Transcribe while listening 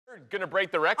You're gonna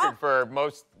break the record for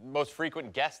most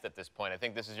frequent guest at this point. I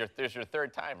think this is your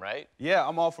third time, right? Yeah,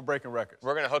 I'm all for breaking records.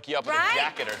 We're gonna hook you up with a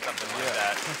jacket or something like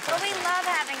that. Well, we love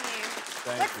having you.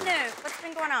 Thank you. New? What's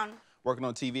been going on? Working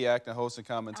on TV, acting, hosting,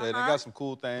 commentating. I got some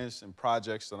cool things and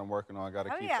projects that I'm working on. I got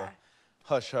to keep a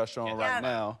hush-hush on right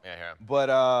now. Yeah.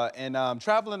 But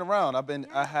traveling around.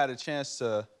 I had a chance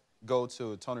to go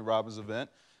to a Tony Robbins event.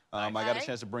 I got a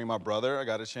chance to bring my brother. I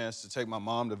got a chance to take my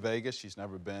mom to Vegas. She's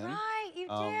never been. Right, you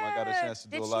did. I got a chance to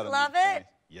do a lot of Did she love it? things.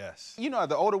 Yes. You know,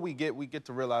 the older we get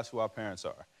to realize who our parents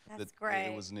are. That's great.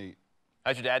 It was neat.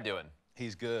 How's your dad doing?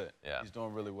 He's good. Yeah. He's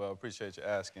doing really well. Appreciate you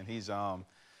asking.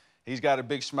 He's got a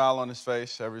big smile on his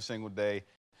face every single day.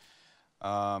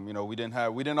 You know, we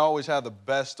didn't always have the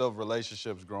best of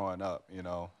relationships growing up. You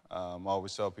know, I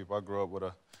always tell people I grew up with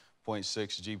a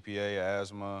 .6 GPA,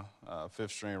 asthma,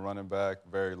 fifth string running back,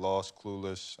 very lost,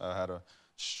 clueless. I had a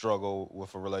struggle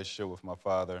with a relationship with my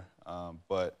father,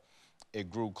 but it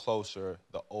grew closer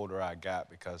the older I got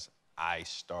because I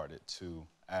started to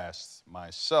ask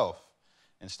myself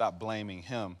and stop blaming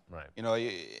him. Right. You know,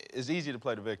 it's easy to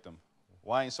play the victim.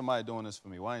 Why ain't somebody doing this for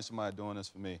me? Why ain't somebody doing this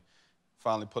for me?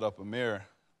 Finally put up a mirror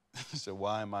and said,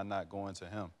 why am I not going to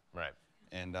him? Right.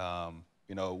 And,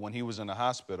 you know, when he was in the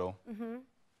hospital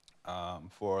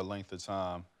for a length of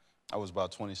time, I was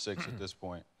about 26 at this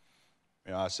point.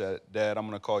 You know, I said, Dad, I'm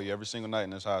going to call you every single night in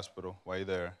this hospital while you're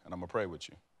there, and I'm going to pray with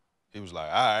you. He was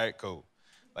like, all right, cool.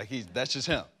 Like, that's just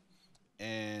him.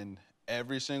 And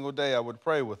every single day I would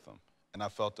pray with him, and I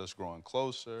felt us growing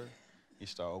closer. He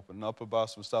started opening up about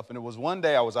some stuff. And it was one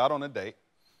day I was out on a date,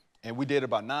 and we did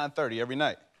about 9:30 every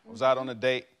night. I was out on a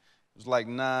date. It was like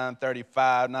 9:35,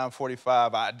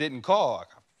 9:45. I didn't call. I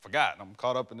forgot. I'm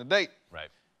caught up in the date. Right.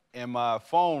 And my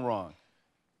phone rung.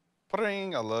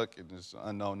 Pring. I look, and it's an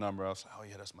unknown number. I was like, oh,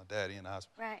 yeah, that's my daddy in the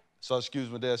hospital. Right. So I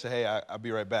excused my dad. I said, hey, I'll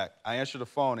be right back. I answered the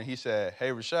phone, and he said, hey,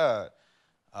 Rashad,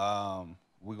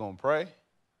 we going to pray?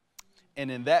 And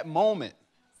in that moment,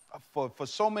 for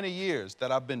so many years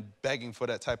that I've been begging for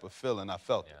that type of feeling, I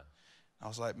felt it. I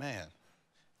was like, man,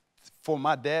 for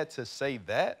my dad to say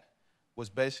that was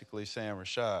basically saying,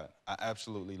 Rashad, I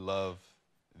absolutely love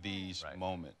these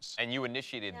moments. And you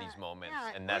initiated these moments,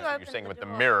 and you that's what you're opened saying the with the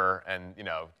door. mirror, and, you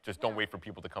know, just don't wait for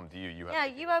people to come to you. You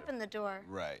have to You open the door.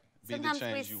 Right. Sometimes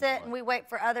we sit and we wait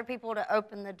for other people to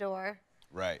open the door.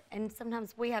 Right. And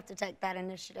sometimes we have to take that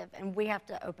initiative, and we have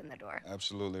to open the door.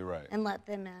 Absolutely right. And let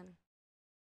them in.